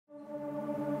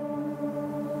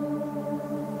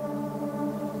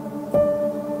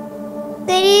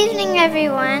Good evening,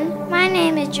 everyone. My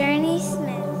name is Journey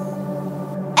Smith.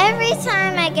 Every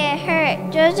time I get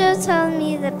hurt, JoJo told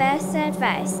me the best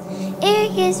advice.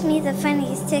 Eric gives me the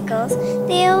funniest tickles.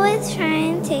 They always try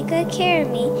and take good care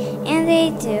of me, and they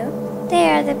do. They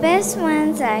are the best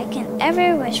ones I can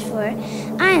ever wish for.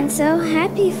 I am so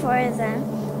happy for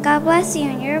them. God bless you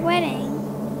in your wedding.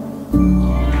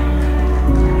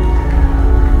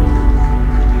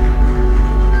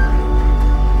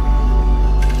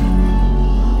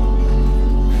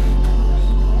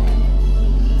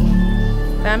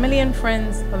 Family and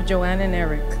friends of Joanna and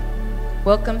Eric,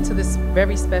 welcome to this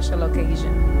very special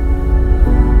occasion.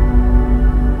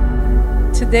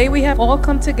 Today we have all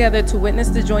come together to witness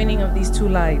the joining of these two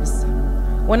lives,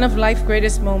 one of life's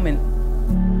greatest moments.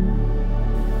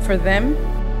 For them,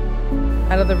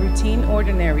 out of the routine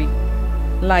ordinary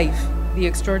life, the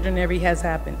extraordinary has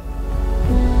happened.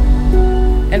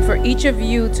 And for each of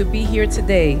you to be here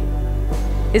today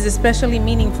is especially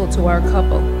meaningful to our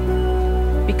couple,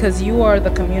 because you are the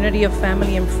community of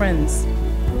family and friends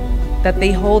that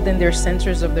they hold in their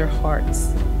centers of their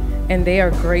hearts. And they are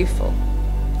grateful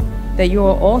that you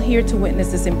are all here to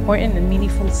witness this important and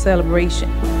meaningful celebration.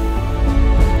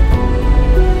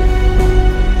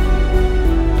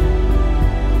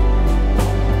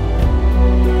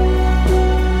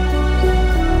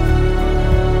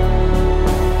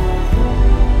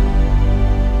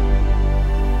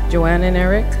 Joanna and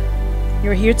Eric,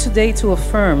 you're here today to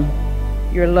affirm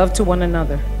your love to one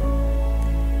another,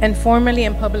 and formally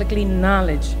and publicly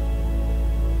acknowledge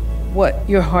what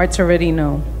your hearts already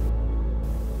know.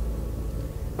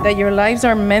 That your lives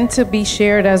are meant to be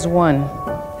shared as one,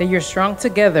 that you're strong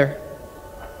together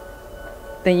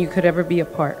than you could ever be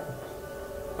apart.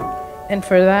 And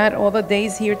for that, all the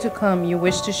days here to come, you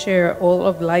wish to share all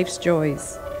of life's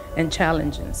joys and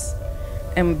challenges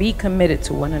and be committed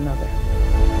to one another.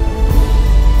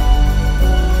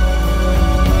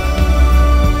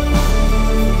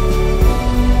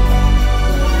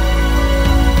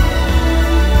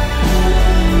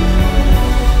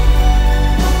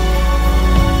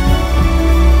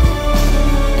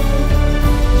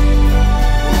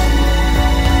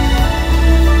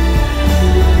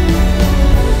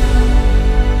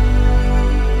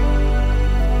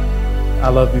 I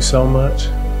love you so much.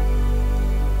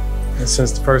 And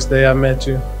since the first day I met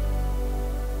you,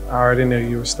 I already knew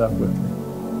you were stuck with me.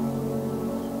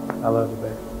 I love you,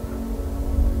 baby.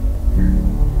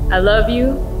 I love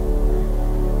you.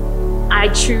 I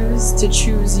choose to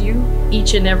choose you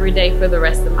each and every day for the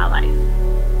rest of my life.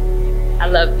 I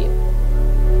love you.